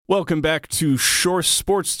Welcome back to Shore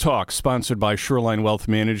Sports Talk, sponsored by Shoreline Wealth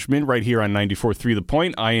Management, right here on 94.3 The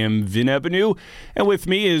Point. I am Vin Ebenau, and with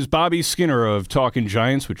me is Bobby Skinner of Talking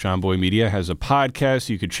Giants, which John Boy Media has a podcast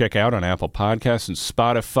you could check out on Apple Podcasts and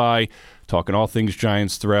Spotify, talking all things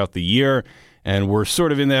Giants throughout the year. And we're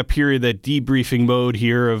sort of in that period, that debriefing mode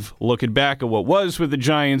here of looking back at what was with the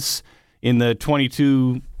Giants in the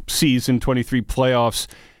 22 season, 23 playoffs,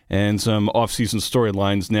 and some offseason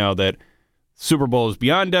storylines now that Super Bowl is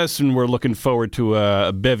beyond us, and we're looking forward to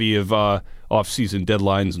a bevy of off-season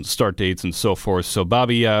deadlines and start dates and so forth. So,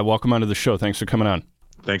 Bobby, welcome onto the show. Thanks for coming on.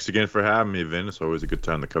 Thanks again for having me, Vin. It's always a good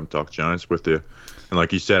time to come talk Giants with you. And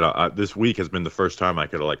like you said, this week has been the first time I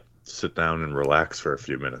could sit down and relax for a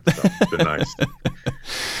few minutes. So it's been nice.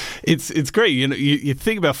 It's great. You know, you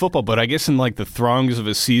think about football, but I guess in like the throngs of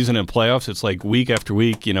a season and playoffs, it's like week after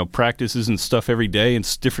week, practices and stuff every day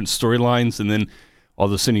and different storylines, and then all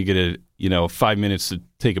of a sudden you get 5 minutes to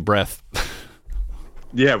take a breath.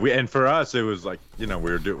 Yeah, and for us it was like,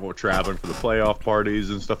 we're traveling for the playoff parties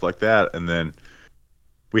and stuff like that, and then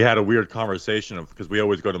we had a weird conversation because we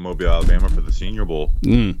always go to Mobile, Alabama for the Senior Bowl,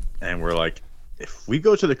 and we're like, if we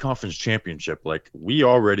go to the conference championship, like we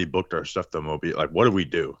already booked our stuff to Mobile, like what do we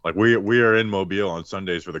do? Like we are in Mobile on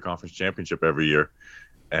Sundays for the conference championship every year,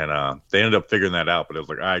 and they ended up figuring that out. But it was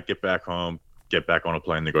like, all right, get back home, get back on a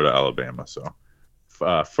plane to go to Alabama. So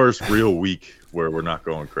first real week where we're not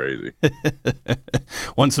going crazy.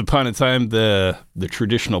 Once upon a time, the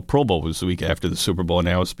traditional Pro Bowl was the week after the Super Bowl.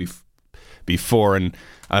 Now it's before, and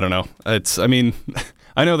I don't know.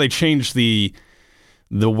 I know they changed the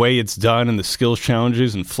way it's done and the skills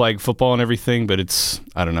challenges and flag football and everything, but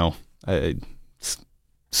I don't know. I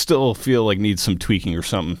still feel like needs some tweaking or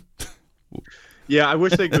something. Yeah, I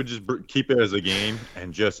wish they could just keep it as a game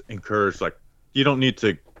and just encourage, like, you don't need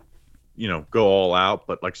to, go all out,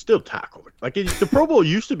 but like still tackle it. Like the Pro Bowl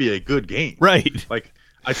used to be a good game. Right. Like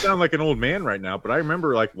I sound like an old man right now, but I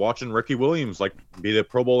remember like watching Ricky Williams like be the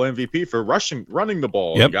Pro Bowl MVP for running the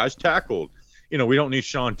ball. Yep. And guys tackled. We don't need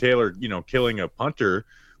Sean Taylor, killing a punter,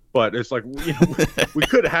 but it's like, we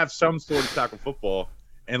could have some sort of tackle football.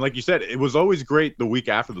 And like you said, it was always great the week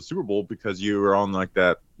after the Super Bowl because you were on like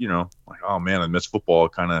that, like, oh man, I miss football.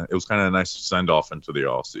 It was kind of a nice send off into the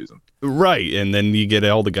off season. Right. And then you get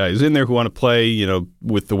all the guys in there who want to play,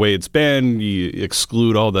 with the way it's been, you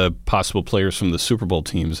exclude all the possible players from the Super Bowl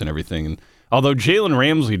teams and everything. And although Jalen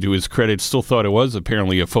Ramsey, to his credit, still thought it was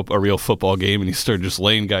apparently a real football game, and he started just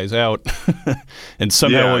laying guys out. And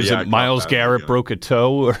somehow Myles Garrett broke a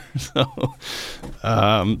toe or so.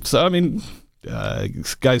 So, I mean,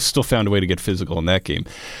 guys still found a way to get physical in that game.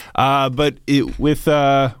 But with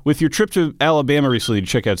your trip to Alabama recently to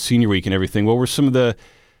check out Senior Week and everything, what were some of the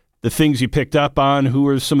things you picked up on? Who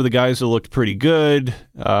were some of the guys that looked pretty good?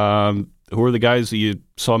 Who were the guys that you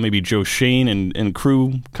saw maybe Joe Shane and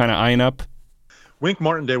crew kind of eyeing up? Wink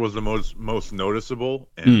Martindale was the most noticeable,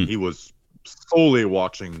 and he was solely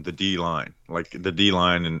watching the D-line, like the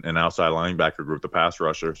D-line and outside linebacker group, the pass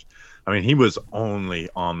rushers. I mean, he was only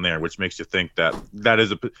on there, which makes you think that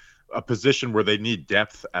is a position where they need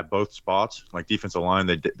depth at both spots. Like defensive line,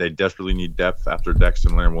 they desperately need depth after Dex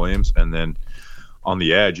and Leonard Williams. And then on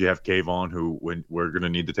the edge, you have Kayvon, who we're going to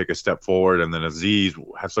need to take a step forward. And then Azeez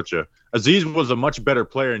was a much better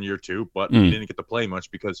player in year two, but he didn't get to play much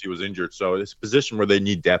because he was injured. So it's a position where they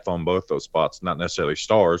need depth on both those spots, not necessarily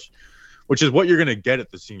stars, which is what you're going to get at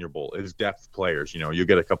the Senior Bowl is depth players. You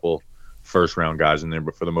get a couple first-round guys in there,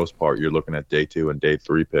 but for the most part, you're looking at day 2 and day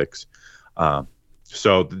 3 picks.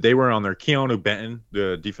 So they were on there. Keanu Benton,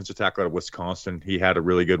 the defensive tackle out of Wisconsin, he had a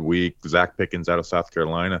really good week. Zach Pickens out of South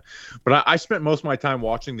Carolina. But I spent most of my time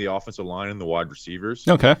watching the offensive line and the wide receivers.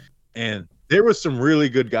 Okay. And there was some really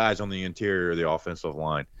good guys on the interior of the offensive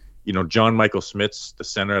line. John Michael Smits, the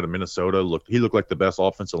center out of Minnesota, looked like the best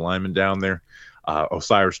offensive lineman down there.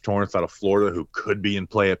 Osiris Torrance out of Florida, who could be in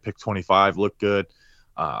play at pick 25, looked good.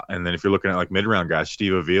 And then if you're looking at like mid-round guys,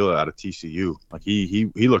 Steve Avila out of TCU, like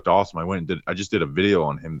he looked awesome. I just did a video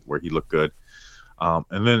on him where he looked good.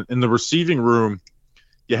 And then in the receiving room,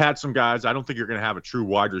 you had some guys. I don't think you're going to have a true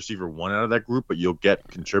wide receiver one out of that group, but you'll get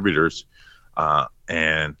contributors.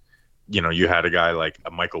 And you had a guy like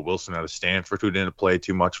Michael Wilson out of Stanford who didn't play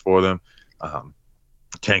too much for them.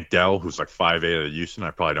 Tank Dell, who's like 5'8" out of Houston.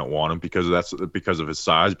 I probably don't want him because of his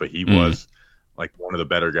size, but he was like one of the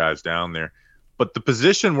better guys down there. But the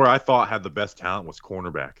position where I thought had the best talent was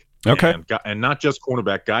cornerback. Okay. And not just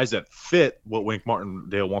cornerback, guys that fit what Wink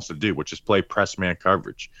Martindale wants to do, which is play press man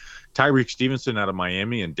coverage. Tyreek Stevenson out of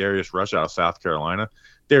Miami and Darius Rush out of South Carolina.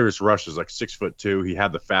 Darius Rush is like 6'2". He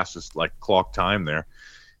had the fastest like clock time there.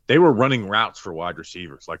 they were running routes for wide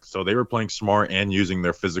receivers. Like, so they were playing smart and using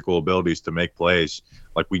their physical abilities to make plays.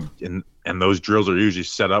 Like and those drills are usually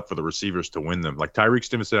set up for the receivers to win them. Like Tyreek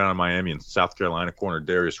Stevenson out of Miami and South Carolina corner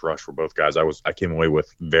Darius Rush were both guys I came away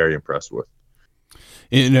with very impressed with.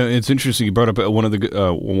 It's interesting. You brought up one of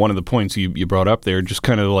the points you brought up there, just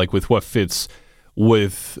kind of like with what fits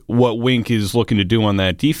with what Wink is looking to do on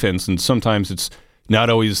that defense, and sometimes it's not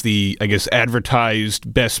always the, I guess,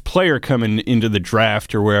 advertised best player coming into the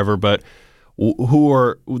draft or wherever, but who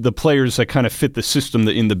are the players that kind of fit the system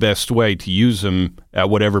in the best way to use them at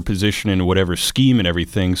whatever position and whatever scheme and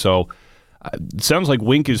everything. So it sounds like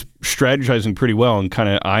Wink is strategizing pretty well and kind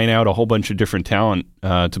of eyeing out a whole bunch of different talent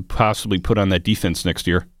to possibly put on that defense next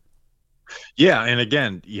year. Yeah, and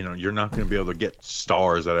again, you're not going to be able to get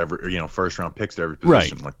stars at every, first round picks at every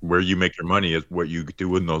position. Right. Like where you make your money is what you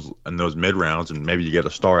do in those mid rounds, and maybe you get a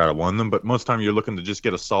star out of one of them. But most of the time, you're looking to just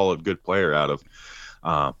get a solid, good player out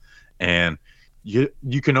of, and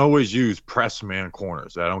you can always use press man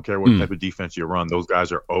corners. I don't care what type of defense you run; those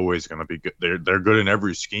guys are always going to be good. They're good in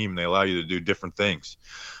every scheme. They allow you to do different things.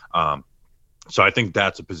 So I think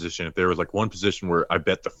that's a position. If there was like one position where I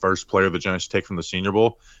bet the first player the Giants take from the Senior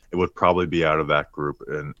Bowl, it would probably be out of that group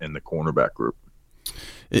in the cornerback group.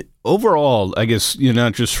 Overall, I guess,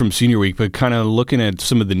 not just from Senior Week, but kind of looking at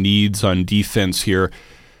some of the needs on defense here,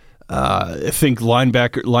 I think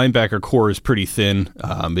linebacker core is pretty thin,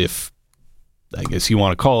 if I guess you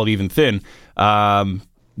want to call it even thin.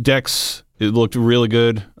 Dex, it looked really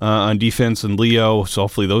good on defense, and Leo, so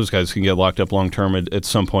hopefully those guys can get locked up long-term at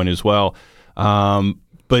some point as well.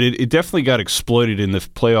 But it definitely got exploited in the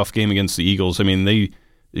playoff game against the Eagles. I mean,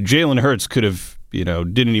 Jalen Hurts could have,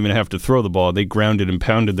 didn't even have to throw the ball. They grounded and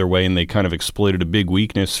pounded their way, and they kind of exploited a big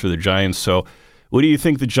weakness for the Giants. So what do you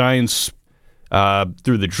think the Giants,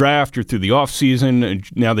 through the draft or through the offseason,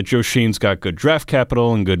 now that Joe Schoen's got good draft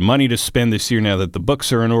capital and good money to spend this year, now that the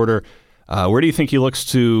books are in order, where do you think he looks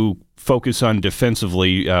to focus on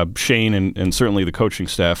defensively, Schoen and certainly the coaching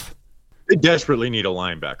staff? They desperately need a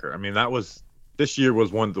linebacker. I mean, this year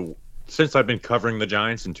was since I've been covering the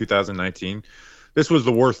Giants in 2019, this was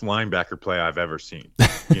the worst linebacker play I've ever seen.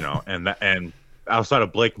 And outside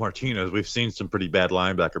of Blake Martinez, we've seen some pretty bad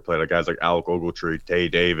linebacker play, like guys like Alec Ogletree, Tay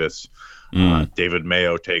Davis, David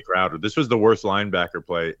Mayo, Tay Crowder. This was the worst linebacker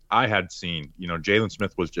play I had seen. Jalen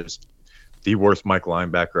Smith was just the worst Mike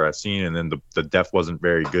linebacker I've seen, and then the depth wasn't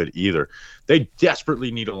very good either. They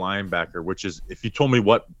desperately need a linebacker, which is, if you told me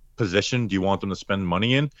what position do you want them to spend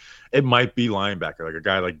money in, it might be linebacker, like a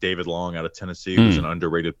guy like David Long out of Tennessee, who's an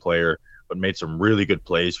underrated player but made some really good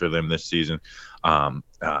plays for them this season.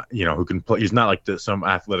 Who can play. He's not like some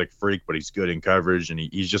athletic freak, but he's good in coverage, and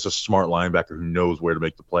he's just a smart linebacker who knows where to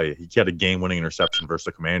make the play. He had a game-winning interception versus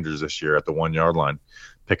the Commanders this year at the 1 yard line,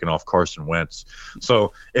 picking off Carson Wentz.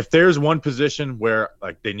 So if there's one position where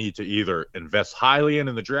like they need to either invest highly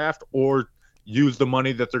in the draft or use the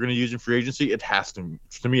money that they're going to use in free agency, it has to be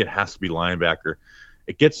linebacker.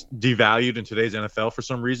 It gets devalued in today's NFL for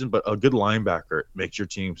some reason, but a good linebacker makes your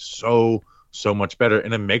team so much better,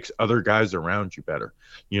 and it makes other guys around you better.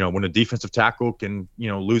 When a defensive tackle can,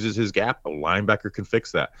 loses his gap, a linebacker can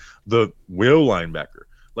fix that. The will linebacker,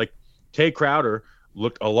 like Tay Crowder,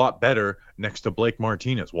 looked a lot better next to Blake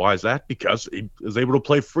Martinez. Why is that? Because he was able to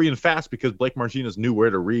play free and fast because Blake Martinez knew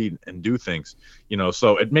where to read and do things.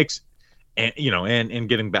 So it makes, and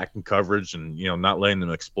getting back in coverage and, not letting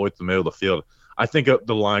them exploit the middle of the field. I think the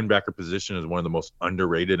linebacker position is one of the most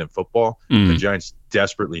underrated in football. The Giants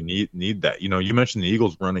desperately need that. You mentioned the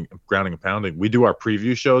Eagles grounding and pounding. We do our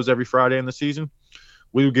preview shows every Friday in the season.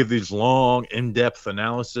 We would give these long, in-depth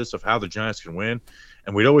analysis of how the Giants can win.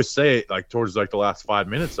 And we'd always say, like, towards like the last 5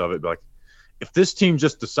 minutes of it, like, if this team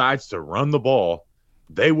just decides to run the ball,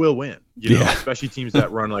 they will win, especially teams that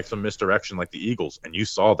run like some misdirection like the Eagles. And you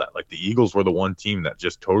saw that. Like, the Eagles were the one team that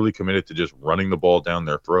just totally committed to just running the ball down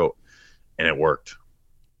their throat. And it worked.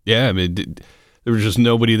 Yeah, I mean, there was just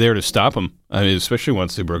nobody there to stop them. I mean, especially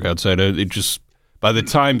once they broke outside. By the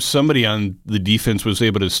time somebody on the defense was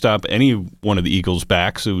able to stop any one of the Eagles'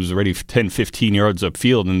 backs, it was already 10, 15 yards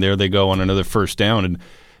upfield, and there they go on another first down. And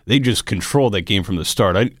they just controlled that game from the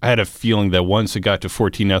start. I had a feeling that once it got to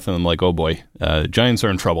 14-0, I'm like, oh boy, Giants are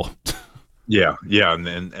in trouble. Yeah,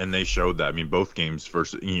 and they showed that. I mean, both games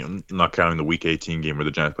versus, not counting the Week 18 game where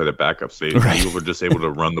the Giants played at backup stage, the Eagles were just able to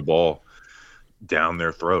run the ball down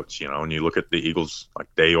their throats, and you look at the Eagles, like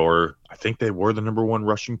I think they were the number one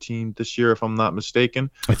rushing team this year, if I'm not mistaken.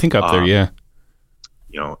 I think up there, yeah.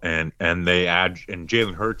 and they add, and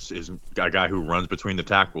Jalen Hurts is a guy who runs between the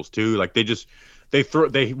tackles too. Like they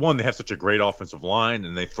have such a great offensive line,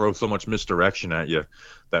 and they throw so much misdirection at you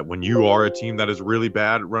that when you are a team that is really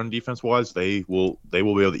bad run defense wise, they will be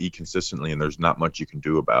able to eat consistently, and there's not much you can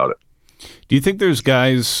do about it. Do you think there's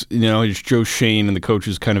guys, as Joe Schoen and the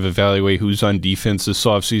coaches kind of evaluate who's on defense this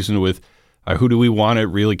offseason with who do we want to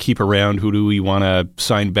really keep around, who do we want to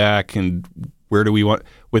sign back, and where do we want,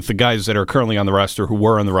 with the guys that are currently on the roster who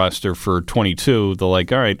were on the roster for 22, they're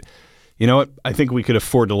like, all right, you know what, I think we could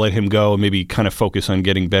afford to let him go and maybe kind of focus on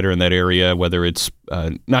getting better in that area, whether it's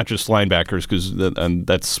not just linebackers, because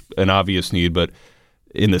that's an obvious need, but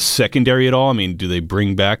in the secondary at all? I mean, do they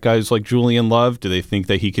bring back guys like Julian Love? Do they think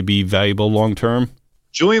that he could be valuable long term?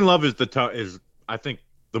 Julian Love is I think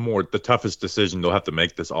the toughest decision they'll have to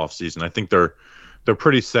make this offseason. I think they're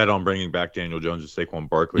pretty set on bringing back Daniel Jones and Saquon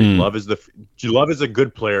Barkley. Love is a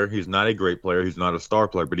good player. He's not a great player. He's not a star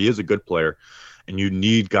player, but he is a good player. And you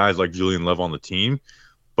need guys like Julian Love on the team.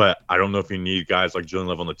 But I don't know if you need guys like Julian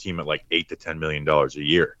Love on the team at like $8 to $10 million a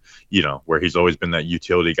year. Where he's always been that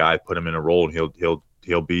utility guy. Put him in a role, and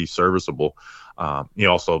he'll be serviceable. He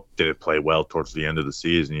also did play well towards the end of the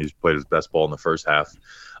season. He's played his best ball in the first half.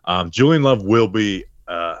 Julian Love will be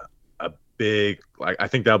I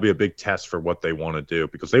think that'll be a big test for what they want to do,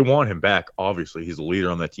 because they want him back. Obviously, he's a leader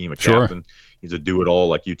on that team, a captain. He's a do-it-all,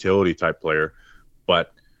 like utility type player.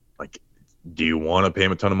 But do you want to pay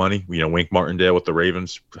him a ton of money? Wink Martindale with the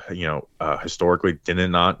Ravens, historically did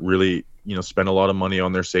not really, spend a lot of money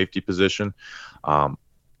on their safety position. And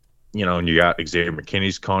you got Xavier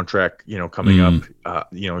McKinney's contract, coming up.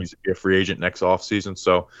 He's a free agent next offseason.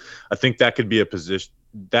 So I think that could be a position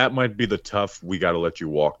that might be the tough, we got to let you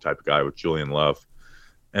walk type of guy with Julian Love.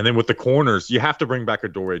 And then with the corners, you have to bring back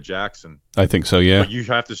Adoree Jackson. I think so, yeah. But you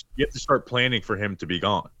have to start planning for him to be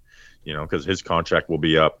gone, because his contract will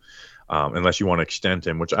be up unless you want to extend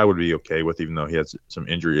him, which I would be okay with, even though he has some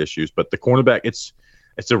injury issues. But the cornerback, it's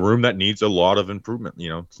a room that needs a lot of improvement.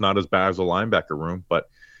 It's not as bad as a linebacker room, but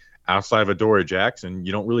outside of Adoree Jackson,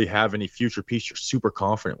 you don't really have any future piece you're super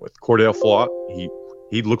confident with. Cordell Flott,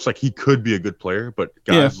 he looks like he could be a good player, but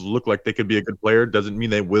guys look like they could be a good player doesn't mean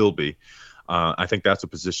they will be. I think that's a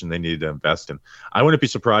position they need to invest in. I wouldn't be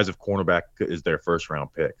surprised if cornerback is their first-round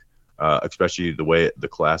pick, especially the way the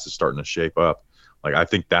class is starting to shape up. I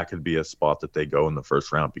think that could be a spot that they go in the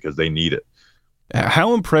first round because they need it.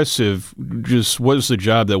 How impressive just was the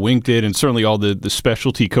job that Wink did, and certainly all the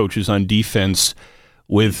specialty coaches on defense,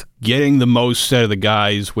 with getting the most out of the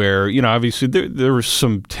guys where, obviously there was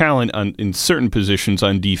some talent in certain positions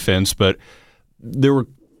on defense, but there were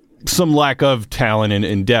some lack of talent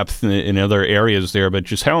and depth in other areas there. But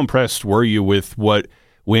just how impressed were you with what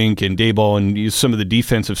Wink and Daboll and some of the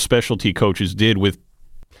defensive specialty coaches did with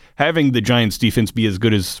having the Giants defense be as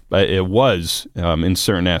good as it was in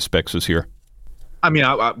certain aspects this year? I mean,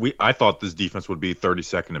 I thought this defense would be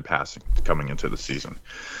 32nd in passing coming into the season,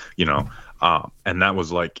 and that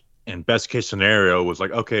was in best case scenario was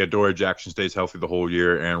okay, Adoree Jackson stays healthy the whole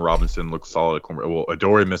year. Aaron Robinson looks solid. Well,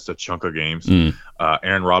 Adoree missed a chunk of games.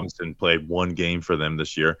 Aaron Robinson played one game for them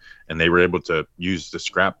this year, and they were able to use the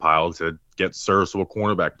scrap pile to get serviceable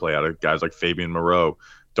cornerback play out of guys like Fabian Moreau.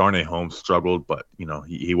 Darnay Holmes struggled, but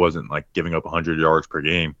he wasn't giving up 100 yards per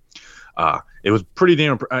game. It was pretty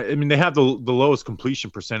damn. I mean, they have the lowest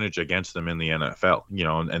completion percentage against them in the NFL.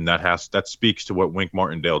 And that speaks to what Wink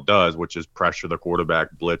Martindale does, which is pressure the quarterback,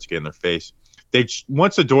 blitz, get in their face.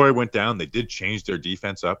 Once Adoree went down, they did change their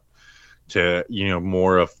defense up to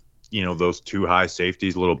more of those two high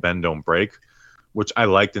safeties, little bend don't break, which I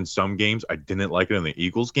liked in some games. I didn't like it in the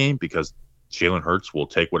Eagles game because Jalen Hurts will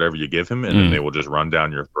take whatever you give him, and then they will just run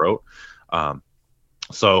down your throat.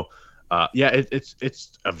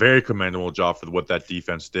 It's a very commendable job for what that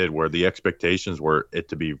defense did, where the expectations were it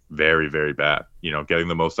to be very, very bad. Getting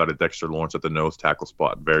the most out of Dexter Lawrence at the nose tackle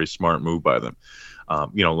spot. Very smart move by them.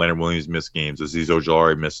 Leonard Williams missed games. Azeez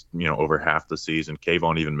Ojulari missed, over half the season.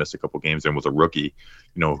 Kayvon even missed a couple games and was a rookie,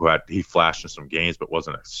 he flashed in some games, but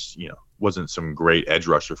wasn't some great edge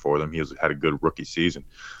rusher for them. He had a good rookie season.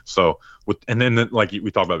 So like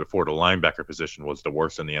we talked about before, the linebacker position was the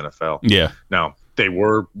worst in the NFL. Yeah. Now they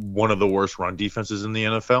were one of the worst run defenses in the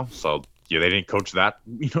NFL. So they didn't coach that,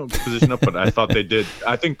 position up, but I thought they did.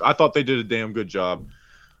 I thought they did a damn good job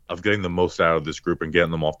of getting the most out of this group and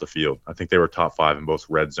getting them off the field. I think they were top 5 in both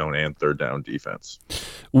red zone and third down defense.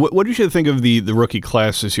 What did you think of the rookie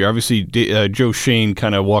class this year? Obviously, Joe Schoen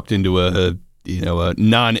kind of walked into a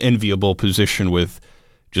non-enviable position with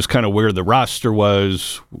just kind of where the roster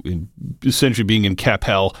was, essentially being in cap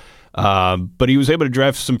hell. But he was able to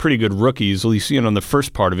draft some pretty good rookies, at least in the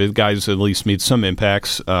first part of it. Guys at least made some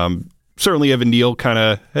impacts. Certainly Evan Neal kind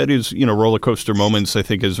of had his roller coaster moments, I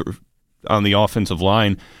think, is on the offensive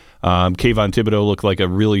line. Kayvon Thibodeau looked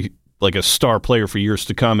like a star player for years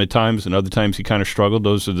to come at times, and other times he kind of struggled.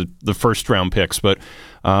 Those are the first-round picks. But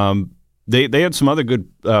they had some other good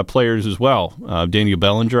players as well. Daniel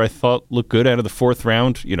Bellinger, I thought, looked good out of the fourth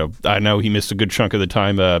round. I know he missed a good chunk of the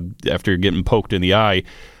time after getting poked in the eye.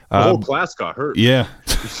 The whole class got hurt. Yeah.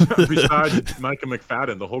 Besides Micah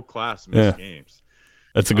McFadden, the whole class missed games.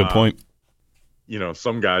 That's a good point.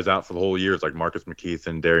 Some guys out for the whole year, like Marcus McKeith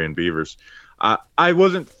and Darian Beavers.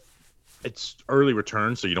 It's early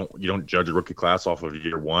return, so you don't judge a rookie class off of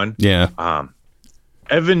year one. Yeah.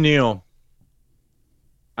 Evan Neal,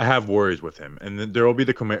 I have worries with him, and then there will be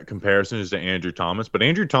the comparisons to Andrew Thomas. But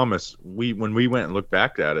Andrew Thomas, when we went and looked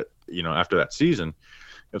back at it, after that season,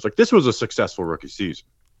 it was like this was a successful rookie season.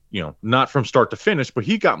 Not from start to finish, but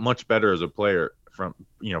he got much better as a player from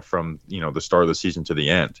the start of the season to the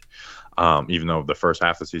end. Even though the first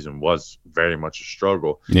half of the season was very much a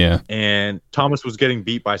struggle. Yeah. And Thomas was getting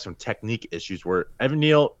beat by some technique issues where Evan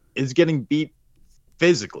Neal is getting beat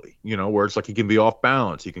physically, where it's like he can be off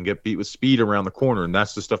balance. He can get beat with speed around the corner, and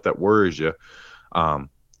that's the stuff that worries you.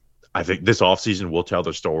 I think this offseason will tell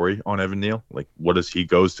the story on Evan Neal. Like, what as he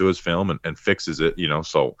goes to his film and fixes it,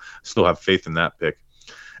 so still have faith in that pick.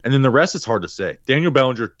 And then the rest is hard to say. Daniel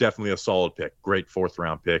Bellinger, definitely a solid pick. Great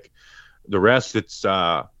fourth-round pick. The rest, it's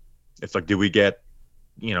like, do we get,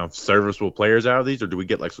 serviceable players out of these, or do we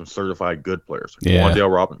get like some certified good players? Like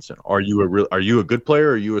Wan'Dale Robinson. Are you a good player,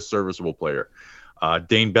 or are you a serviceable player?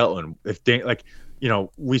 Dane Belton.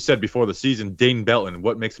 We said before the season, Dane Belton,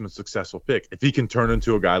 what makes him a successful pick? If he can turn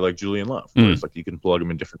into a guy like Julian Love, where it's like you can plug him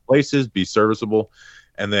in different places, be serviceable,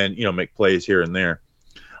 and then make plays here and there.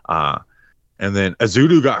 And then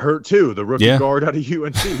Azudu got hurt too, the rookie guard out of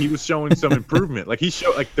UNC. He was showing some improvement. Like he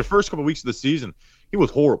showed, like the first couple of weeks of the season, he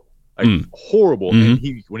was horrible, horrible. Mm-hmm.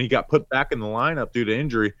 And when he got put back in the lineup due to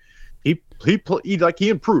injury, he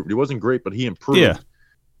improved. He wasn't great, but he improved. Yeah.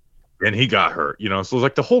 And he got hurt. So it's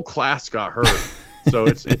like the whole class got hurt. So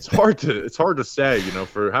it's hard to say.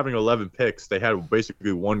 For having 11 picks, they had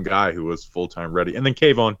basically one guy who was full-time ready, and then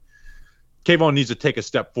Kayvon needs to take a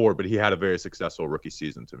step forward, but he had a very successful rookie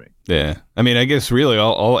season to me. Yeah. I mean, I guess really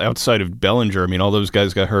all outside of Bellinger, all those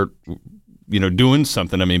guys got hurt, doing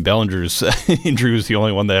something. I mean, Bellinger's injury was the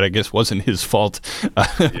only one that I guess wasn't his fault.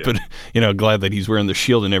 But, glad that he's wearing the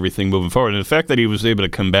shield and everything moving forward. And the fact that he was able to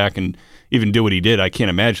come back and even do what he did, I can't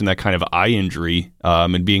imagine that kind of eye injury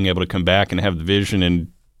and being able to come back and have the vision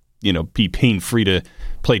and, be pain-free to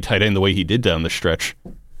play tight end the way he did down the stretch.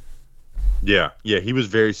 Yeah, he was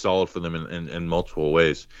very solid for them in multiple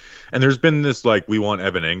ways. And there's been this, we want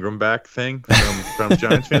Evan Engram back thing from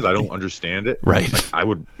Giants fans. I don't understand it. Right. I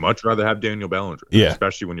would much rather have Daniel Bellinger,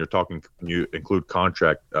 especially when you include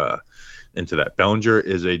contract into that. Bellinger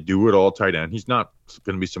is a do-it-all tight end. He's not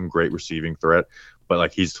going to be some great receiving threat,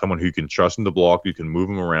 but, he's someone who you can trust in the block. You can move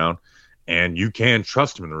him around, and you can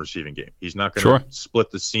trust him in the receiving game. He's not going to split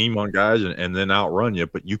the seam on guys and then outrun you,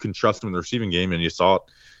 but you can trust him in the receiving game, and you saw it.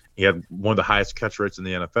 He had one of the highest catch rates in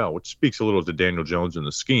the NFL, which speaks a little to Daniel Jones in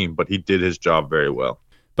the scheme, but he did his job very well.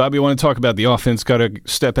 Bobby, you want to talk about the offense? Got to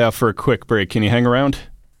step out for a quick break. Can you hang around?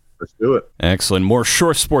 Let's do it. Excellent. More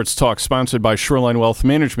Shore Sports Talk sponsored by Shoreline Wealth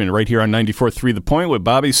Management right here on 94.3 The Point with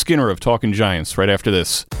Bobby Skinner of Talkin' Giants right after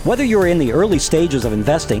this. Whether you're in the early stages of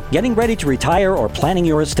investing, getting ready to retire, or planning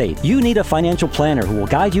your estate, you need a financial planner who will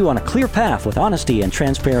guide you on a clear path with honesty and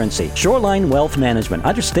transparency. Shoreline Wealth Management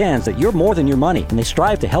understands that you're more than your money, and they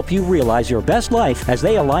strive to help you realize your best life as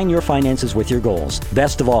they align your finances with your goals.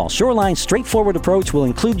 Best of all, Shoreline's straightforward approach will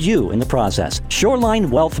include you in the process.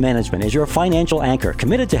 Shoreline Wealth Management is your financial anchor,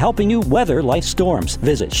 committed to helping you weather life's storms.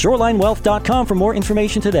 Visit ShorelineWealth.com for more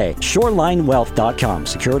information today. ShorelineWealth.com.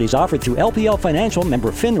 Securities offered through LPL Financial,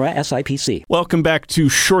 member FINRA SIPC. Welcome back to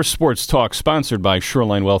Shore Sports Talk, sponsored by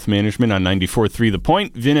Shoreline Wealth Management on 94.3 The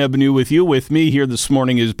Point. Vin Ebenu with you. With me here this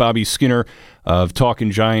morning is Bobby Skinner of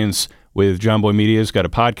Talkin' Giants with John Boy Media. Has got a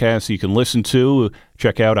podcast you can listen to.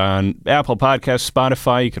 Check out on Apple Podcasts,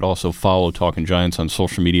 Spotify. You can also follow Talkin' Giants on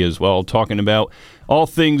social media as well. Talking about all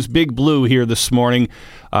things Big Blue here this morning.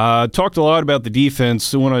 Talked a lot about the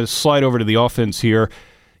defense. I want to slide over to the offense here.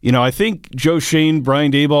 I think Joe Schoen,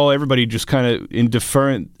 Brian Daboll, everybody just kind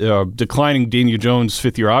of declining Daniel Jones'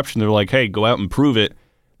 fifth-year option. They're like, hey, go out and prove it.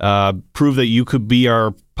 Prove that you could be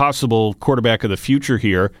our possible quarterback of the future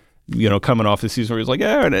here. Coming off the season where he's like,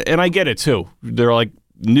 and I get it too. They're like,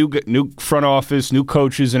 new front office, new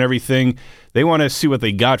coaches and everything. They want to see what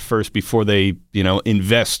they got first before they,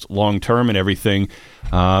 invest long-term and everything.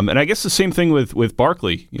 And I guess the same thing with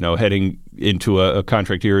Barkley, heading into a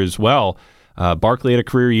contract year as well. Barkley had a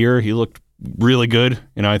career year. He looked really good.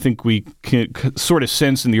 I think we can sort of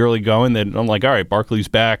sense in the early going that I'm like, all right, Barkley's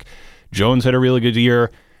back. Jones had a really good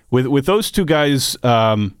year. With those two guys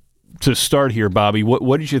to start here, Bobby,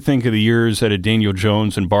 what did you think of the years out of Daniel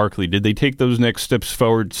Jones and Barkley? Did they take those next steps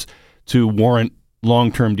forwards to warrant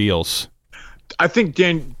long-term deals? I think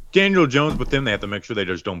Daniel Jones, with them, they have to make sure they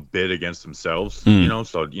just don't bid against themselves.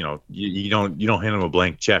 So you don't hand them a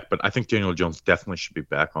blank check. But I think Daniel Jones definitely should be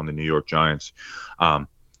back on the New York Giants.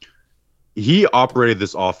 He operated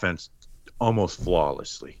this offense almost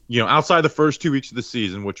flawlessly. Outside the first 2 weeks of the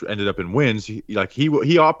season, which ended up in wins, he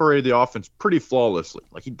operated the offense pretty flawlessly.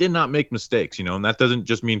 Like, he did not make mistakes, and that doesn't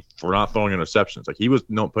just mean for not throwing interceptions. Like, he was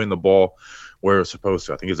not putting the ball where it was supposed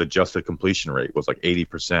to. I think his adjusted completion rate was like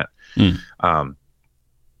 80%.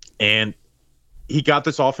 And he got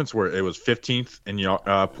this offense where it was 15th in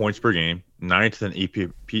points per game, 9th in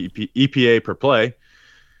EPA per play,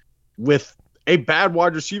 with a bad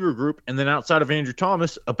wide receiver group, and then outside of Andrew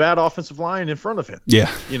Thomas, a bad offensive line in front of him.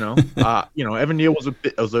 Yeah. Evan Neal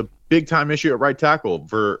was a big time issue at right tackle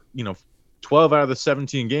for, 12 out of the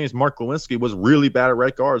 17 games. Mark Lewinsky was really bad at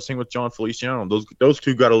right guard. Same with John Feliciano. Those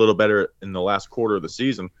two got a little better in the last quarter of the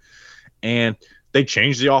season. And they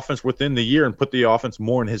changed the offense within the year and put the offense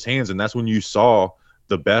more in his hands. And that's when you saw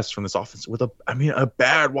the best from this offense with a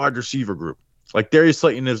bad wide receiver group. Like, Darius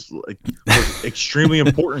Slayton was extremely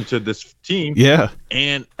important to this team. Yeah.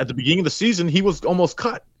 And at the beginning of the season, he was almost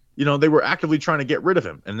cut. They were actively trying to get rid of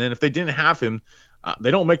him. And then if they didn't have him, they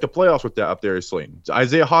don't make the playoffs without Darius Slayton.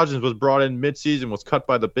 Isaiah Hodgins was brought in midseason, was cut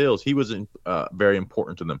by the Bills. He was very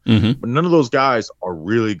important to them. Mm-hmm. But none of those guys are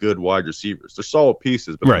really good wide receivers. They're solid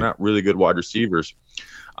pieces, but they're not really good wide receivers.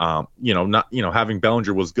 Having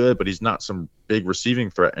Bellinger was good, but he's not some big receiving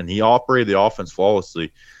threat. And he operated the offense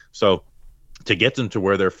flawlessly. So to get them to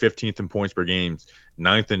where they're 15th in points per game,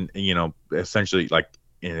 9th in, essentially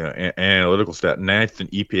analytical stat, 9th in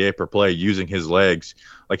EPA per play using his legs.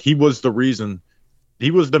 Like, he was the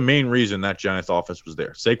main reason that Giants offense was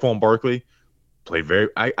there. Saquon Barkley played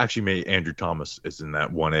I actually made Andrew Thomas is in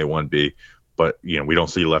that 1A, 1B, but, we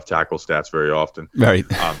don't see left tackle stats very often. Right.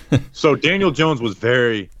 So Daniel Jones was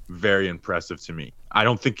very, very impressive to me. I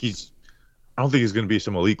don't think he's going to be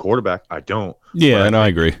some elite quarterback. I don't. Yeah, and I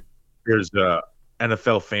agree. There's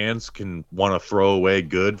NFL fans can want to throw away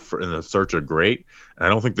good in the search of great, and I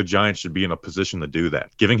don't think the Giants should be in a position to do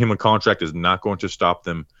that. Giving him a contract is not going to stop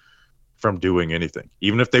them from doing anything.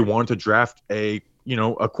 Even if they want to draft a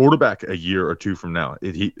quarterback a year or two from now,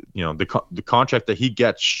 the contract that he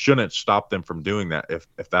gets shouldn't stop them from doing that if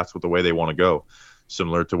that's the way they want to go,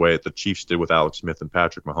 similar to the way the Chiefs did with Alex Smith and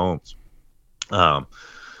Patrick Mahomes.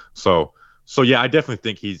 So yeah, I definitely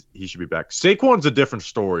think he should be back. Saquon's a different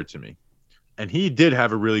story to me, and he did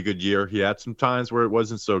have a really good year. He had some times where it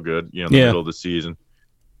wasn't so good, in the middle of the season,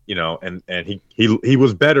 and he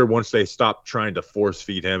was better once they stopped trying to force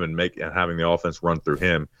feed him and having the offense run through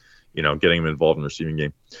him, getting him involved in the receiving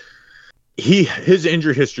game. His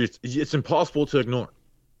injury history, it's impossible to ignore,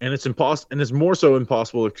 and it's more so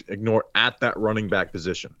impossible to ignore at that running back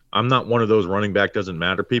position. I'm not one of those running back doesn't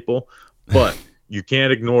matter people, but you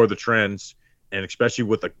can't ignore the trends, and especially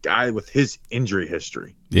with a guy with his injury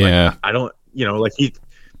history. Yeah. I don't, he,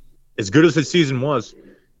 as good as his season was,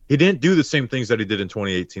 he didn't do the same things that he did in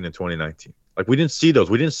 2018 and 2019. Like, we didn't see those.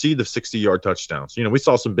 We didn't see the 60-yard touchdowns. We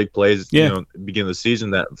saw some big plays, at the beginning of the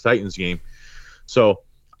season, that Titans game. So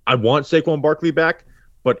I want Saquon Barkley back,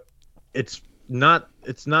 but it's not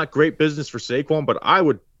great business for Saquon, but I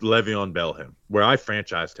would Le'Veon Bell him, where I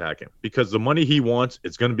franchise tag him, because the money he wants,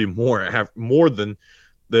 it's going to be more than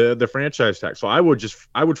the franchise tag. So I would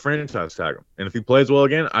franchise tag him, and if he plays well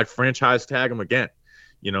again, I'd franchise tag him again.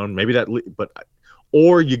 Maybe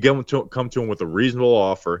or you come to him with a reasonable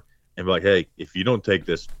offer and be like, hey, if you don't take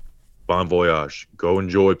this, bon voyage, go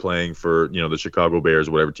enjoy playing for the Chicago Bears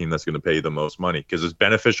or whatever team that's going to pay you the most money, because it's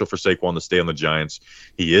beneficial for Saquon to stay on the Giants.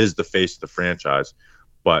 He is the face of the franchise,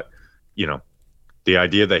 but the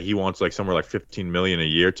idea that he wants somewhere like $15 million a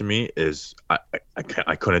year, to me, is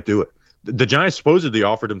I couldn't do it. The Giants supposedly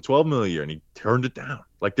offered him $12 million a year, and he turned it down.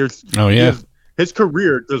 His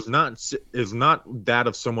career is not that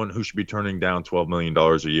of someone who should be turning down $12 million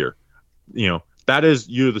a year. That is,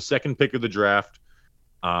 you're the second pick of the draft,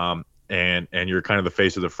 and you're kind of the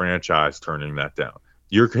face of the franchise turning that down.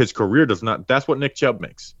 His career does not. That's what Nick Chubb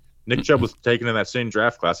makes. Nick Chubb was taken in that same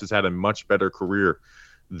draft class, has had a much better career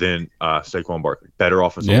than Saquon Barkley. Better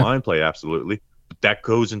offensive line play, absolutely. that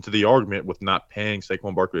goes into the argument with not paying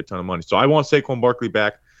Saquon Barkley a ton of money. So I want Saquon Barkley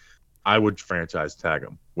back. I would franchise tag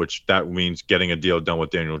him, which that means getting a deal done with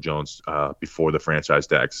Daniel Jones before the franchise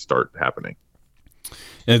tags start happening.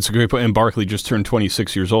 And it's a great point. And Barkley just turned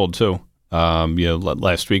 26 years old too.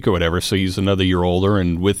 Last week or whatever. So he's another year older,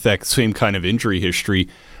 and with that same kind of injury history,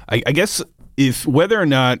 I guess if whether or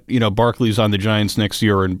not Barkley's on the Giants next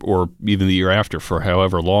year or even the year after for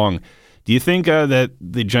however long, do you think that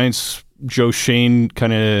the Giants, Joe Schoen,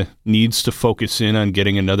 kind of needs to focus in on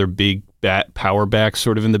getting another big power back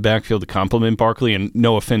sort of in the backfield to complement Barkley? And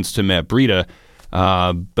no offense to Matt Breida,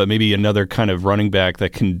 but maybe another kind of running back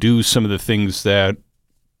that can do some of the things that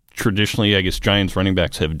traditionally, I guess, Giants running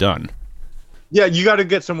backs have done. Yeah, you got to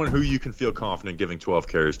get someone who you can feel confident giving 12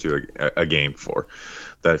 carries to a game for.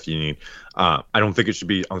 That if you need, I don't think it should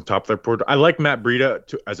be on the top of their board. I like Matt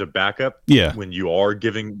Breida as a backup. Yeah. When you are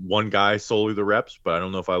giving one guy solely the reps, but I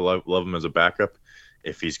don't know if I love him as a backup.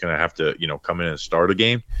 If he's going to have to, come in and start a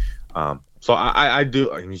game. So I do.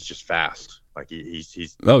 I mean, he's just fast. Like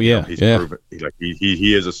he's. Oh yeah. He's proven.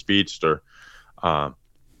 He is a speedster. But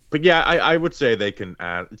yeah, I would say they can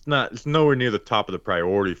add. It's nowhere near the top of the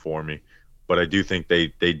priority for me. But I do think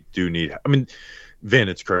they do need. I mean, Vin,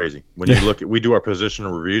 it's crazy when you look at. We do our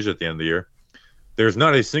positional reviews at the end of the year. There's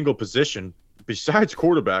not a single position besides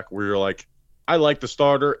quarterback where you're like, I like the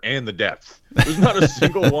starter and the depth. There's not a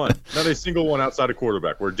single one, outside of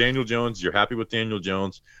quarterback. Where Daniel Jones, you're happy with Daniel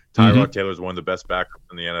Jones. Tyrod Taylor is one of the best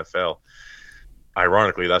backups in the NFL.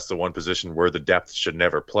 Ironically, that's the one position where the depth should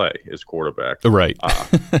never play is quarterback. Right.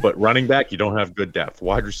 But running back, you don't have good depth.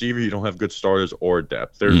 Wide receiver, you don't have good starters or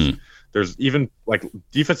depth. There's even like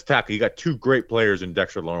defensive tackle. You got two great players in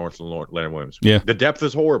Dexter Lawrence and Leonard Williams. Yeah. The depth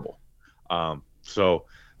is horrible. So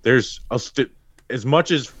there's as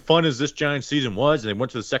much as fun as this Giants season was, and they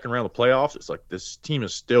went to the second round of the playoffs. It's like this team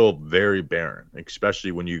is still very barren,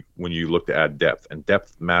 especially when you look to add depth, and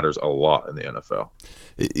depth matters a lot in the NFL.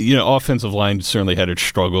 Offensive line certainly had its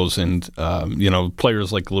struggles, and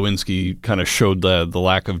players like Lewinsky kind of showed the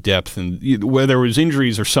lack of depth, and whether it was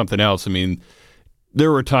injuries or something else. I mean,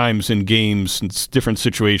 there were times in games and different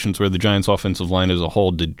situations where the Giants' offensive line as a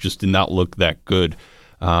whole did not look that good.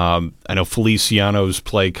 I know Feliciano's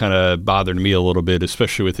play kind of bothered me a little bit,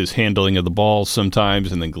 especially with his handling of the ball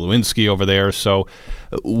sometimes, and then Glowinski over there. So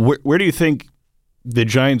where do you think the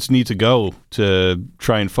Giants need to go to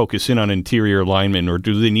try and focus in on interior linemen, or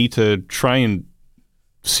do they need to try and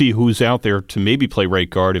see who's out there to maybe play right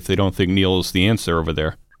guard if they don't think Neal is the answer over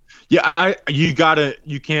there? Yeah,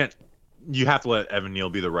 you have to let Evan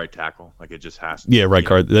Neal be the right tackle. Like, it just has to. Yeah, right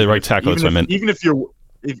guard, the right tackle. That's what I meant. Even if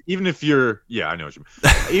you're, yeah, I know what you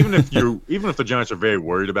mean. even if the Giants are very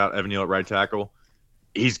worried about Evan Neal at right tackle,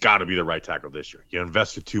 he's got to be the right tackle this year. You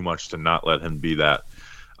invested too much to not let him be that.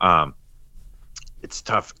 It's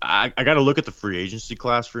tough. I got to look at the free agency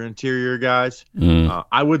class for interior guys.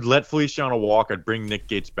 I would let Feliciano walk. I'd bring Nick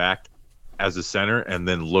Gates back as a center, and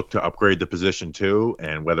then look to upgrade the position too.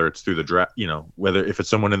 And whether it's through the draft, whether if it's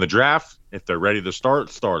someone in the draft, if they're ready to start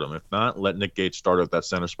them. If not, let Nick Gates start at that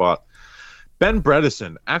center spot. Ben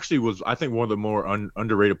Bredesen actually was, I think, one of the more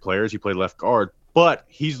underrated players. He played left guard, but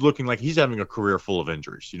he's looking like he's having a career full of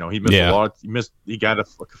injuries. He missed a lot. He got a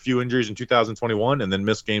few injuries in 2021, and then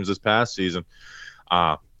missed games this past season.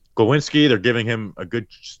 Glowinski, they're giving him a good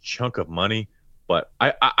chunk of money, but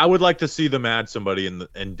I would like to see them add somebody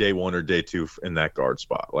in day one or day two in that guard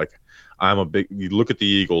spot. Like, you look at the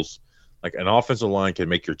Eagles, like an offensive line can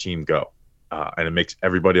make your team go, and it makes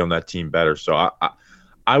everybody on that team better. So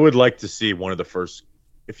I would like to see one of the first.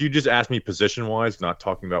 If you just ask me position-wise, not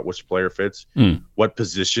talking about which player fits, what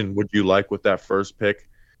position would you like with that first pick?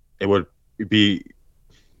 It would be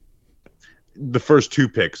the first two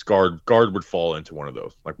picks. Guard would fall into one of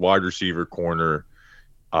those. Like wide receiver, corner,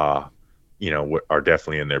 are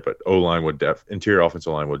definitely in there. But interior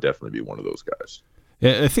offensive line would definitely be one of those guys.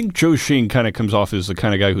 Yeah, I think Joe Schoen kind of comes off as the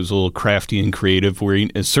kind of guy who's a little crafty and creative, where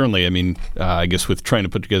certainly, I guess with trying to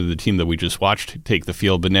put together the team that we just watched take the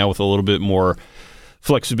field, but now with a little bit more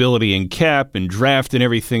flexibility in cap and draft and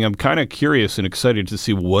everything, I'm kind of curious and excited to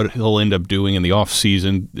see what he'll end up doing in the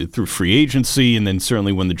offseason through free agency, and then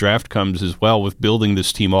certainly when the draft comes as well, with building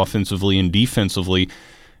this team offensively and defensively,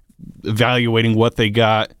 evaluating what they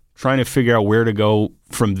got, trying to figure out where to go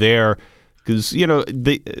from there. Because,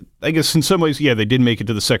 I guess in some ways, yeah, they did make it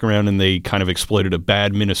to the second round and they kind of exploited a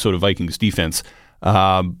bad Minnesota Vikings defense.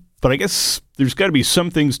 But I guess there's got to be some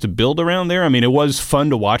things to build around there. I mean, it was fun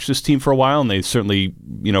to watch this team for a while, and they certainly,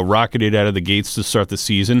 rocketed out of the gates to start the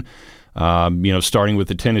season, starting with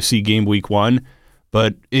the Tennessee game week 1.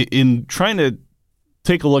 But in trying to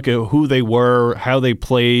take a look at who they were, how they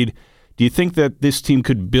played, Do you think that this team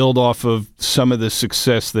could build off of some of the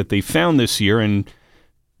success that they found this year and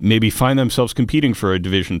maybe find themselves competing for a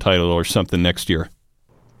division title or something next year?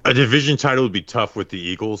 A division title would be tough with the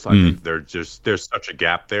Eagles. I think there's such a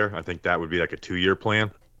gap there. I think that would be like a 2-year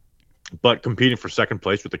plan. But competing for second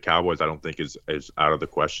place with the Cowboys, I don't think is out of the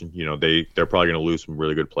question. You know, they're probably going to lose some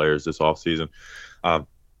really good players this offseason.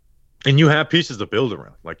 And you have pieces to build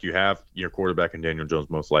around. Like you have your quarterback and Daniel Jones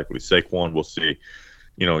most likely. Saquon, we'll see.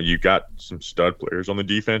 You know, you got some stud players on the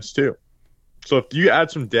defense too. So if you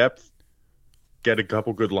add some depth, get a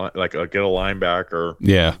couple good get a linebacker.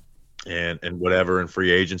 Yeah. And whatever in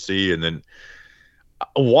free agency, and then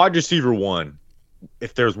a wide receiver one.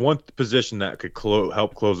 If there's one position that could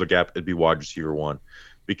help close the gap, it'd be wide receiver one,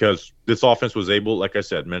 because this offense was able, like I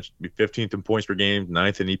said, mentioned, be 15th in points per game,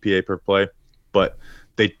 9th in EPA per play, but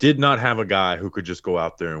they did not have a guy who could just go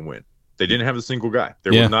out there and win. They didn't have a single guy.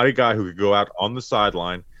 There was not a guy who could go out on the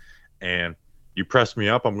sideline and you press me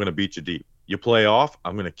up, I'm going to beat you deep. You play off,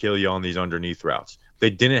 I'm going to kill you on these underneath routes.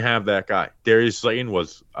 They didn't have that guy. Darius Slayton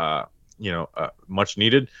was, much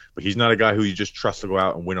needed, but he's not a guy who you just trust to go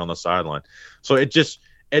out and win on the sideline. So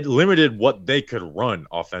it limited what they could run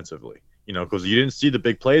offensively, you know, because you didn't see the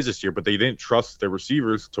big plays this year, but they didn't trust their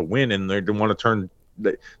receivers to win, and they didn't want to turn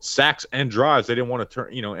sacks and drives. They didn't want to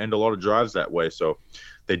end a lot of drives that way. So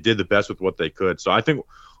they did the best with what they could. So I think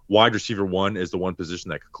wide receiver one is the one position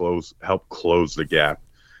that could help close the gap.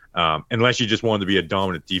 Unless you just wanted to be a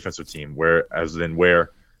dominant defensive team, where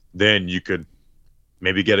then you could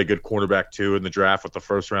maybe get a good quarterback too in the draft with the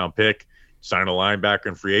first round pick, sign a linebacker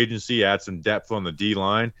in free agency, add some depth on the D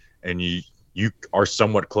line, and you are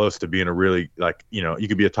somewhat close to being a really, you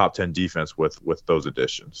could be a top 10 defense with those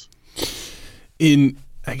additions. It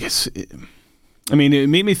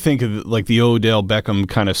made me think of like the Odell Beckham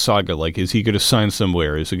kind of saga. Like, is he going to sign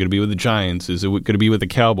somewhere? Is it going to be with the Giants? Is it going to be with the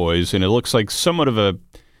Cowboys? And it looks like somewhat of a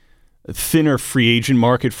thinner free agent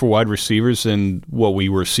market for wide receivers than what we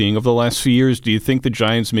were seeing over the last few years. Do you think the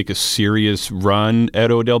Giants make a serious run at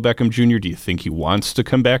Odell Beckham Jr.? Do you think he wants to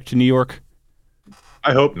come back to New York?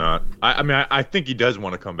 I hope not. I think he does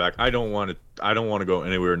want to come back. I don't want to go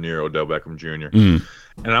anywhere near Odell Beckham Jr.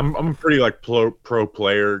 And I'm a pretty pro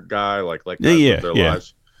player guy, like their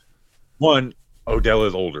lives. One, Odell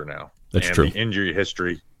is older now. That's true. The injury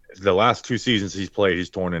history, the last 2 seasons he's played, he's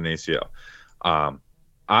torn an ACL.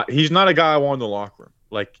 He's not a guy I want in the locker room.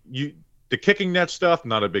 Like the kicking net stuff,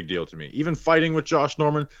 not a big deal to me. Even fighting with Josh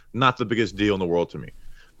Norman, not the biggest deal in the world to me.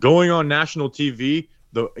 Going on national TV,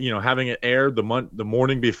 having it air the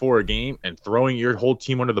morning before a game and throwing your whole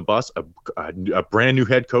team under the bus, a brand new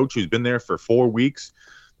head coach who's been there for 4 weeks.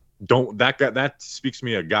 That speaks to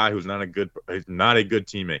me, a guy who's not a good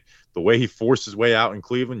teammate. The way he forced his way out in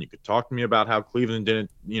Cleveland, you could talk to me about how Cleveland didn't,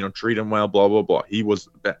 treat him well, blah, blah, blah. He was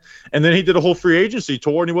bad. And then he did a whole free agency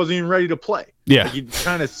tour and he wasn't even ready to play. Yeah. He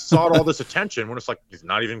kind of sought all this attention when it's like he's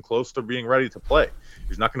not even close to being ready to play.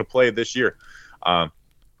 He's not going to play this year. I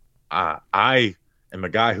am a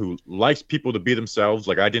guy who likes people to be themselves.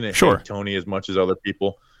 Like, I didn't hate Tony as much as other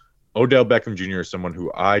people. Odell Beckham Jr. is someone who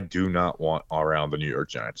I do not want around the New York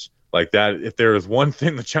Giants. Like that, if there is one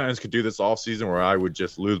thing the Giants could do this offseason where I would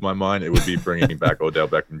just lose my mind, it would be bringing back Odell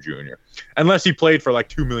Beckham Jr. Unless he played for like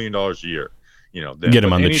 $2 million a year. Then, get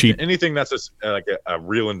him on the cheap. Anything that's a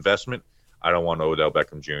real investment, I don't want Odell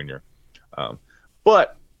Beckham Jr.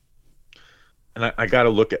 But I got to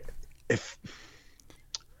look at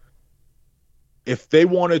if they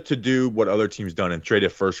wanted to do what other teams done and trade a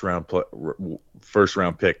first round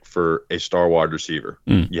pick for a star wide receiver,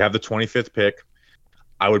 you have the 25th pick.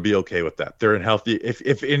 I would be okay with that. They're in healthy.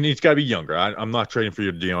 And he's got to be younger. I'm not trading for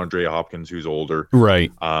your DeAndre Hopkins, who's older.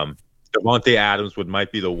 Right. Devontae Adams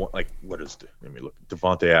might be the one. Like, what is let me look.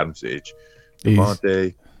 Devontae Adams' age.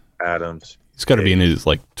 Devontae Adams. He's got to be in his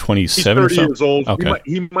 27 or something. He's 30 years old. Okay.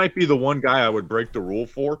 He might be the one guy I would break the rule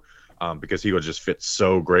for, because he would just fit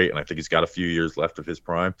so great, and I think he's got a few years left of his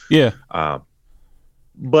prime. Yeah.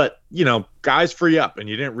 But, guys free up, and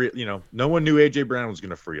you didn't no one knew A.J. Brown was going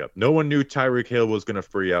to free up. No one knew Tyreek Hill was going to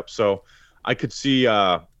free up. So I could see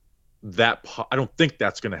that. I don't think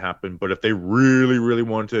that's going to happen, but if they really, really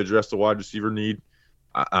wanted to address the wide receiver need,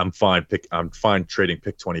 I'm fine. I'm fine trading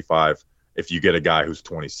pick 25 if you get a guy who's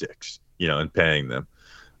 26, and paying them.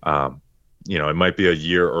 It might be a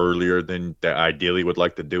year earlier than they ideally would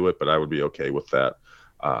like to do it, but I would be okay with that.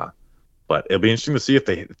 But it'll be interesting to see if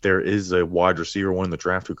there is a wide receiver one in the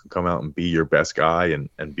draft who can come out and be your best guy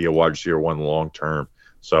and be a wide receiver one long term.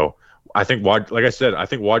 So I think wide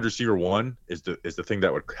receiver one is the thing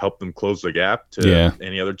that would help them close the gap to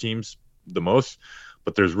any other teams the most.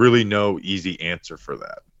 But there's really no easy answer for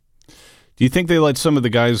that. Do you think they let some of the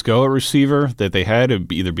guys go at receiver that they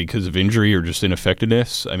had, either because of injury or just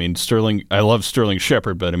ineffectiveness? I mean, I love Sterling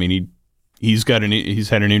Shepard, but I mean, he's had an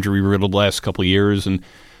injury-riddled last couple of years, and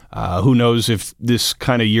who knows if this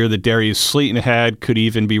kind of year that Darius Slayton had could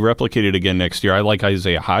even be replicated again next year. I like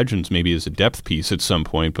Isaiah Hodgins maybe as a depth piece at some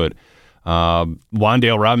point, but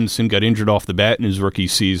Wan'Dale Robinson got injured off the bat in his rookie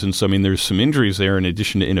season, so I mean, there's some injuries there in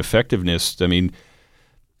addition to ineffectiveness. I mean,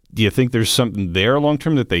 do you think there's something there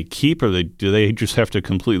long-term that they keep, or do they just have to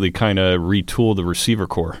completely kind of retool the receiver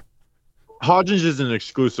core? Hodgins is an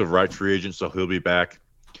exclusive right free agent, so he'll be back.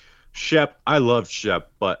 Shep, I love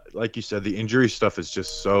Shep, but like you said, the injury stuff is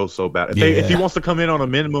just so bad. If he wants to come in on a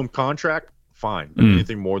minimum contract, fine.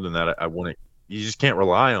 Anything more than that, I wouldn't. You just can't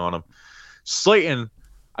rely on him. Slayton,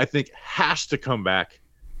 I think, has to come back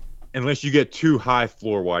unless you get 2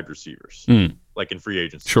 high-floor wide receivers. Like in free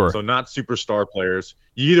agency. Sure. So not superstar players.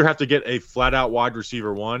 You either have to get a flat-out wide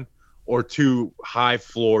receiver 1 or 2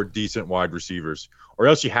 high-floor, decent wide receivers, or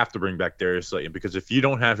else you have to bring back Darius Slayton, because if you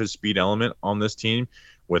don't have his speed element on this team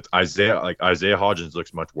with Isaiah Hodgins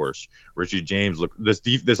looks much worse. Richie James,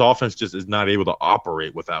 this offense just is not able to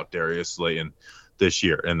operate without Darius Slayton this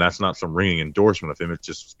year, and that's not some ringing endorsement of him. It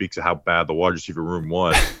just speaks to how bad the wide receiver room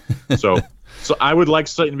was. So I would like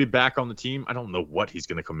Slayton to be back on the team. I don't know what he's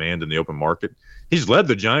going to command in the open market. He's led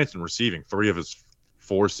the Giants in receiving 3 of his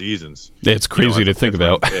 4 seasons. It's crazy to think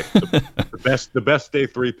about. the best day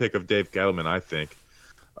 3 pick of Dave Gettleman, I think.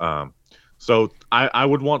 So I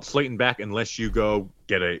would want Slayton back unless you go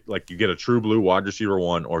get a true blue wide receiver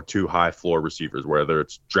 1 or 2 high floor receivers, whether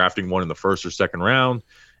it's drafting one in the first or second round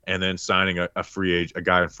and then signing a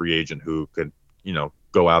guy in free agent who could,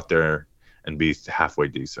 go out there and be halfway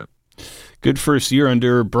decent. Good first year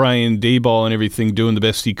under Brian Daboll and everything, doing the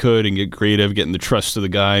best he could and get creative, getting the trust of the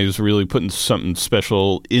guys, really putting something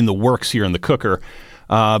special in the works here in the cooker.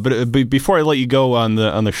 But before I let you go on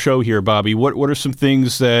the show here, Bobby, what are some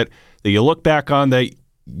things that you look back on that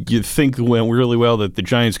you think went really well that the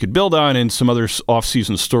Giants could build on, and some other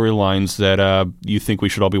off-season storylines that you think we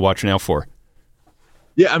should all be watching out for?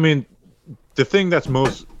 Yeah, I mean, the thing that's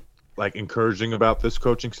most encouraging about this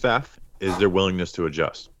coaching staff is their willingness to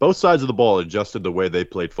adjust. Both sides of the ball adjusted the way they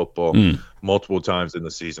played football multiple times in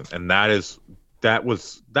the season, and that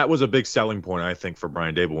was a big selling point, I think, for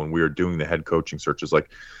Brian Daboll when we were doing the head coaching searches.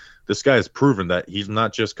 This guy has proven that he's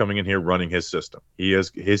not just coming in here running his system.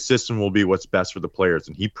 His system will be what's best for the players,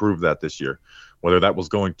 and he proved that this year. Whether that was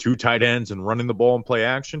going 2 tight ends and running the ball and play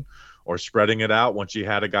action, or spreading it out once you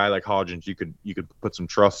had a guy like Hodgins you could put some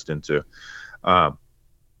trust into.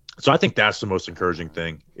 So I think that's the most encouraging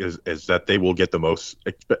thing is that they will get the most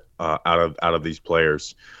out of these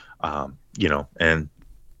players, and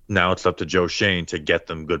now it's up to Joe Schoen to get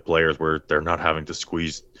them good players where they're not having to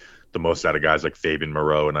squeeze the most out of guys like Fabian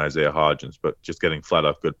Moreau and Isaiah Hodgins, but just getting flat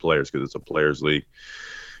out good players because it's a players league.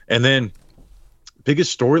 And then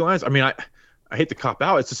biggest storylines, I mean, I hate to cop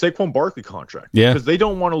out. It's the Saquon Barkley contract. Yeah. Because they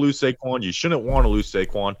don't want to lose Saquon. You shouldn't want to lose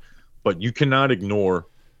Saquon, but you cannot ignore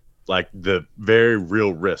the very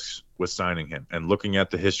real risks with signing him and looking at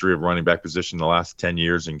the history of running back position in the last 10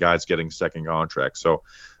 years and guys getting second contracts. So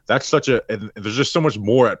that's there's just so much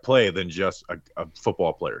more at play than just a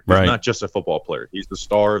football player. He's not just a football player. He's the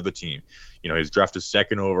star of the team. He's drafted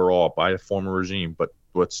second overall by a former regime,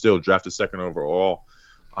 but still drafted second overall,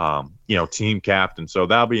 team captain. So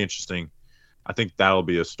that'll be interesting. I think that'll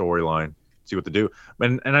be a storyline, see what to do.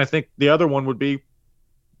 And I think the other one would be,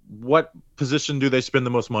 what position do they spend the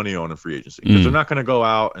most money on in free agency? Because they're not going to go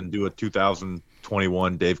out and do a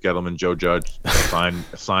 2021 Dave Gettleman, Joe Judge,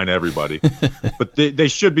 sign everybody. But they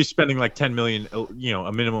should be spending $10 million,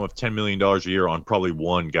 a minimum of $10 million a year on probably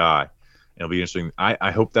one guy. It'll be interesting.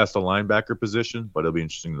 I hope that's the linebacker position, but it'll be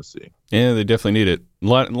interesting to see. Yeah, they definitely need it. A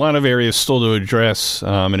lot of areas still to address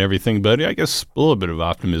and everything, but I guess a little bit of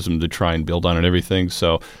optimism to try and build on and everything.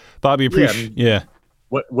 So, Bobby, appreciate.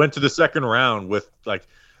 Went to the second round with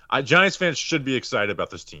Giants fans should be excited about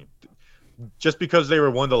this team. Just because they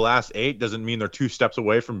were one of the last 8 doesn't mean they're 2 steps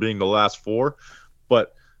away from being the last 4,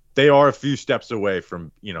 but they are a few steps away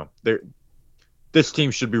from, this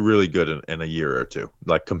team should be really good in a year or 2,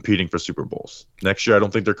 competing for Super Bowls. Next year, I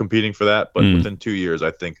don't think they're competing for that, but within 2 years,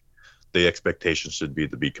 I think the expectation should be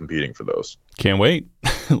to be competing for those. Can't wait.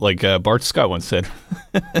 Bart Scott once said.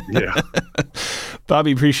 Yeah.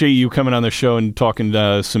 Bobby, appreciate you coming on the show and talking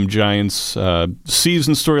some Giants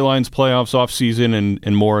season storylines, playoffs, off season,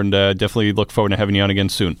 and more. And definitely look forward to having you on again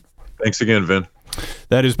soon. Thanks again, Vin.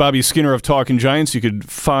 That is Bobby Skinner of Talking Giants. You could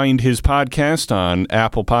find his podcast on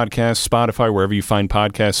Apple Podcasts, Spotify, wherever you find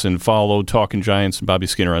podcasts, and follow Talking Giants and Bobby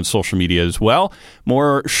Skinner on social media as well.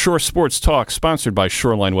 More Shore Sports Talk, sponsored by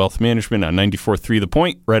Shoreline Wealth Management on 94.3 The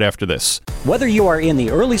Point, right after this. Whether you are in the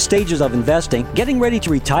early stages of investing, getting ready to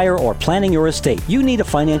retire, or planning your estate, you need a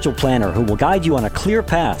financial planner who will guide you on a clear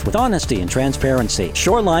path with honesty and transparency.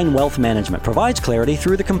 Shoreline Wealth Management provides clarity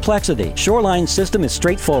through the complexity. Shoreline's system is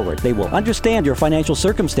straightforward. They will understand your financial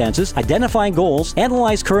circumstances, identify goals,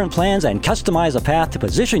 analyze current plans, and customize a path to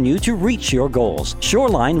position you to reach your goals.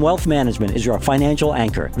 Shoreline Wealth Management is your financial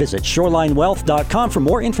anchor. Visit ShorelineWealth.com for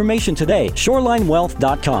more information today.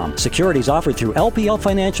 ShorelineWealth.com. Securities offered through LPL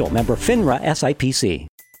Financial, member FINRA SIPC.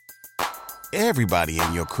 Everybody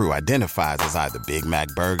in your crew identifies as either Big Mac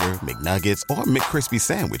Burger, McNuggets, or McCrispy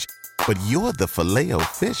Sandwich. But you're the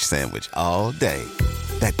Filet-O-Fish Sandwich all day.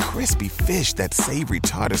 That crispy fish, that savory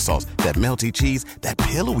tartar sauce, that melty cheese, that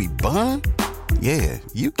pillowy bun. Yeah,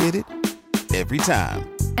 you get it. Every time.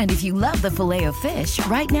 And if you love the Filet-O-Fish,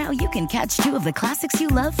 right now you can catch two of the classics you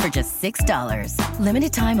love for just $6.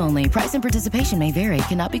 Limited time only. Price and participation may vary.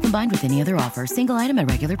 Cannot be combined with any other offer. Single item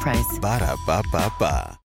at regular price. Ba-da-ba-ba-ba.